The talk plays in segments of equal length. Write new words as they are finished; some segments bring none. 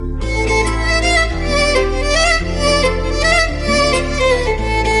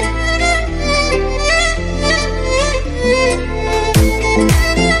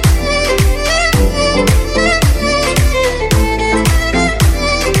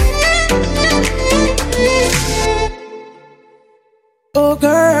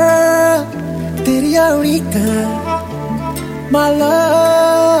My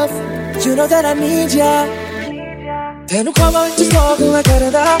love, you know that I need ya. ਤੈਨੂੰ ਖਾਵਾਂ ਵਿੱਚ ਸੌਗ ਮੈਂ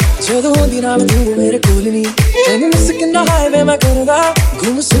ਕਰਦਾ ਜਦੋਂ ਹੁੰਦੀ ਨਾਲ ਤੂੰ ਮੇਰੇ ਕੋਲ ਨੀ ਤੈਨੂੰ ਮਿਸ ਕਿੰਨਾ ਹਾਈਵੇ ਮੈਂ ਕਰਦਾ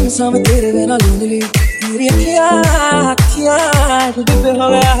ਗੁੰਮ ਸੁੰਮ ਸਾਂ ਤੇਰੇ ਬਿਨਾਂ ਲੋਨਲੀ ਤੇਰੀ ਅੱਖੀਆਂ ਡੁੱਬੇ ਹੋ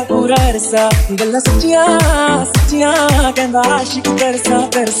ਗਿਆ ਪੂਰਾ ਰਸਾ ਗੱਲਾਂ ਸੱਚੀਆਂ ਕਹਿੰਦਾ ਆਸ਼ਿਕ ਤਰਸਾ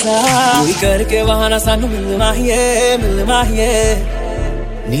ਕੋਈ ਕਰਕੇ ਬਹਾਨਾ ਸਾਨੂੰ ਮਿਲਣਾ ਹੀ ਏ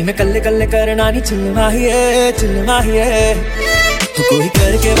ਨੀ ਮੈਂ ਕੱਲੇ ਕਰਨਾ ਨੀ ਚਿਲਵਾ ਹੀ ਏ ਕੋਈ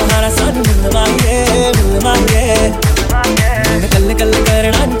ਕਰਕੇ ਬਹਾਨਾ ਸਾਨੂੰ ਮਿਲਣਾ ਹੀ ਏ मैं कल्ले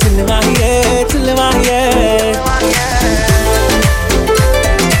करना नहीं चिल्लवाइए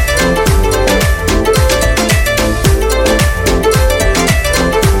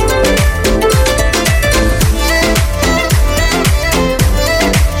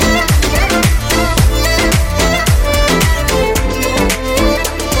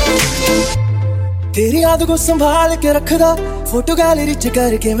तेरी याद को संभाल के रखदा फोटो गैलरी च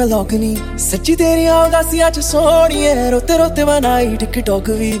करके मैं लॉक नी सच्ची तेरी उदासियां च सोहणिए रोते बनाई टिकटॉक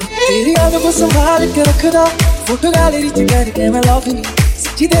भी तेरी याद को संभाल के रखदा फोटो गैलरी च करके मैं लॉक नी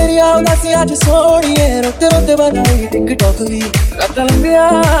सच्ची तेरी उदासियां च सोहणिए रोते बनाई टिकटॉक भी रातां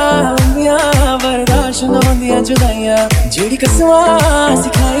लंबियां बर्दाश्त न होंदियां जुदाइयां जेड़ी कसमां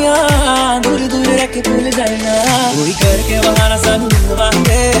सिखाइयां दूर रह के भूल जाइयां कोई करके बहाना सानू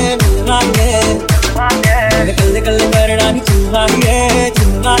मिलवाइए कल्ले करना नहीं चिल्लवाइए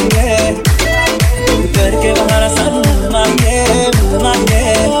करके बहाना सानू मिलवाइए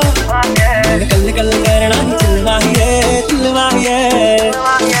कल्ले करना नहीं चिल्लवाइए